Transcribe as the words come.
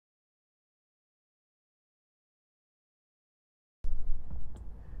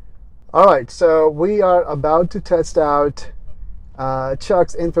All right, so we are about to test out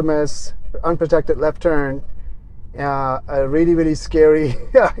Chuck's infamous unprotected left turn. A really scary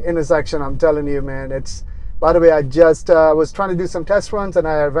intersection, I'm telling you, man. It's, by the way, I just was trying to do some test runs and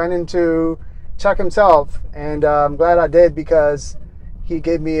I ran into Chuck himself, and I'm glad I did because he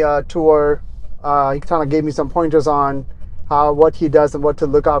gave me a tour. He kind of gave me some pointers on what he does and what to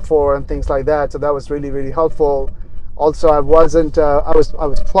look out for and things like that. So that was really helpful. Also, I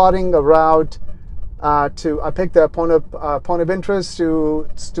was plotting a route I picked a point of interest to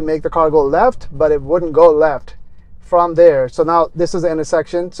make the car go left, but it wouldn't go left from there. So now this is the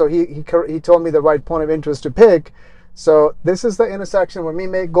intersection. So he told me the right point of interest to pick. So this is the intersection. When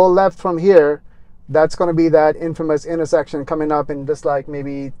we go left from here, that's going to be that infamous intersection coming up in just like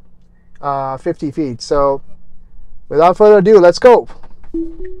maybe 50 feet. So without further ado, let's go.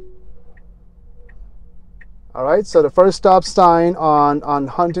 All right, so the first stop sign on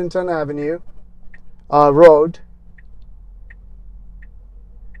Huntington Avenue Road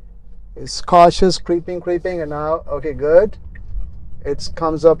is cautious, creeping, and now, okay, good. It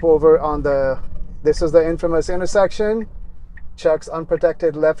comes up over on this is the infamous intersection, Chuck's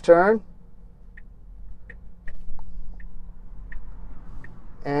unprotected left turn.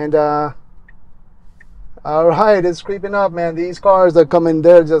 And all right, it's creeping up, man. These cars are coming,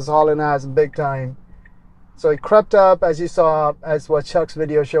 they're just hauling ass big time. So it crept up, as you saw, as what Chuck's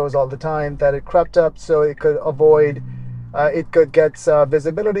video shows all the time, that it crept up so it could avoid, it could get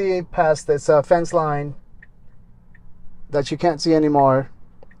visibility past this fence line that you can't see anymore.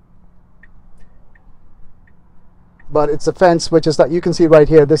 But it's a fence, which is that you can see right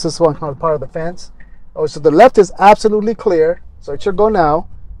here. This is one part of the fence. Oh, so the left is absolutely clear. So it should go now.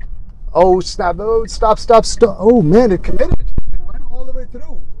 Oh, snap. Oh, stop. Oh, man, it committed. It went all the way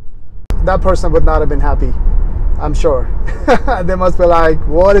through. That person would not have been happy, I'm sure. They must be like,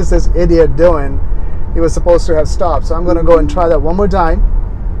 what is this idiot doing? He was supposed to have stopped. So I'm going to go and try that one more time.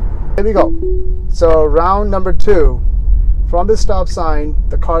 Here we go. So round number 2. From the stop sign,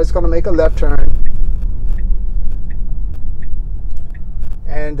 the car is going to make a left turn.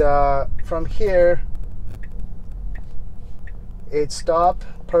 And from here, it stopped.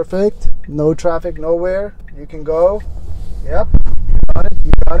 Perfect. No traffic nowhere. You can go. Yep.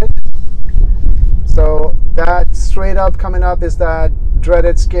 You got it. So that straight up coming up is that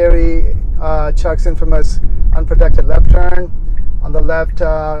dreaded, scary Chuck's infamous unprotected left turn. On the left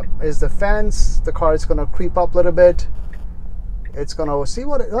is the fence. The car is going to creep up a little bit. It's going to see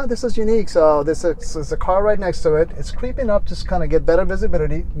what this is unique. So this is a car right next to it. It's creeping up to kind of get better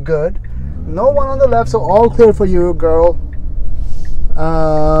visibility. Good. No one on the left, so all clear for you, girl.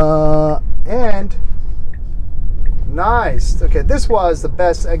 And nice. Okay, this was the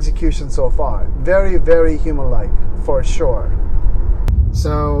best execution so far. Very human-like, for sure.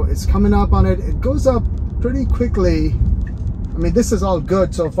 So it's coming up on it. It goes up pretty quickly. I mean, this is all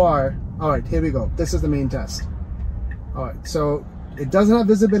good so far. All right, here we go. This is the main test. All right, so it doesn't have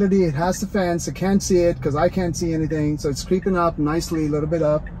visibility. It has the fence. I can't see it because I can't see anything. So it's creeping up nicely, a little bit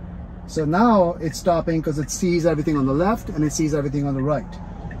up. So now it's stopping because it sees everything on the left and it sees everything on the right.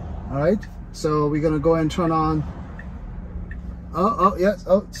 All right, so we're gonna go and turn on. Oh yes,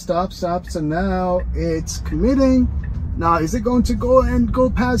 oh, stop. So now it's committing. Now is it going to go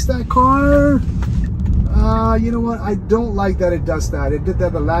past that car? You know what, I don't like that it does that. It did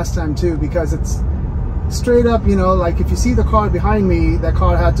that the last time too, because it's straight up, you know, like if you see the car behind me, that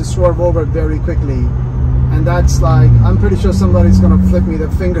car had to swerve over very quickly. And that's like, I'm pretty sure somebody's gonna flip me the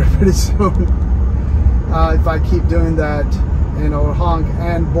finger pretty soon if I keep doing that, you know, or honk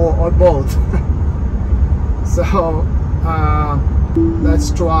or both. So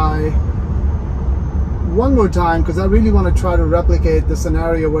let's try one more time, because I really want to try to replicate the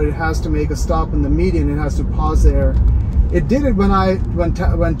scenario where it has to make a stop in the median. It has to pause there. It did it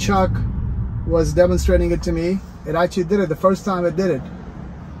when Chuck was demonstrating it to me. It actually did it the first time it did it.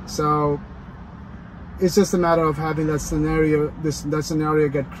 So it's just a matter of having that scenario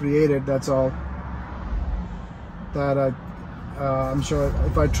get created. That's all. That I'm sure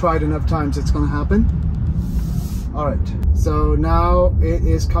if I tried enough times, it's going to happen. All right. So now it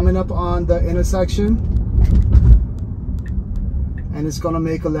is coming up on the intersection, and it's going to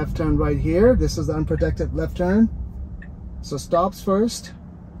make a left turn right here. This is the unprotected left turn. So stops first.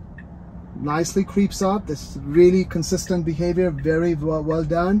 Nicely creeps up. This is really consistent behavior. Very well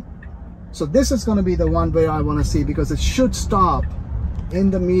done. So this is going to be the one where I want to see, because it should stop in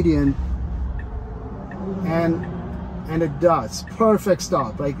the median, and it does. Perfect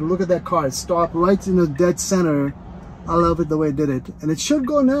stop. Like, look at that car. It stopped right in the dead center. I love it the way it did it. And it should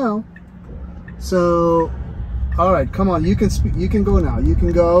go now. So All right, come on, you can go now. You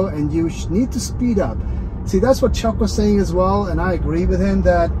can go, and you need to speed up. See, that's what Chuck was saying as well, and I agree with him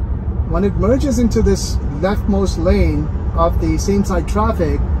that when it merges into this leftmost lane of the same side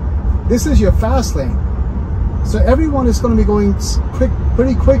traffic, this is your fast lane. So everyone is going to be going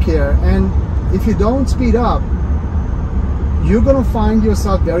pretty quick here, and if you don't speed up, you're going to find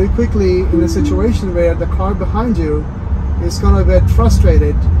yourself very quickly in a situation where the car behind you is going to get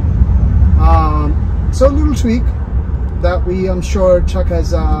frustrated. So a little tweak that I'm sure Chuck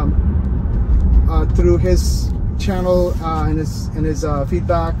has through his channel and his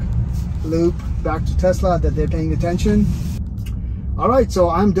feedback loop back to Tesla, that they're paying attention. All right, so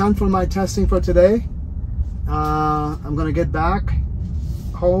I'm done for my testing for today. I'm gonna get back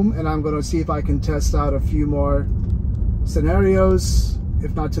home and I'm gonna see if I can test out a few more scenarios,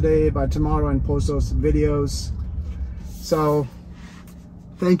 if not today, by tomorrow, and post those videos. So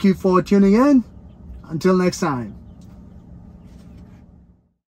thank you for tuning in. Until next time.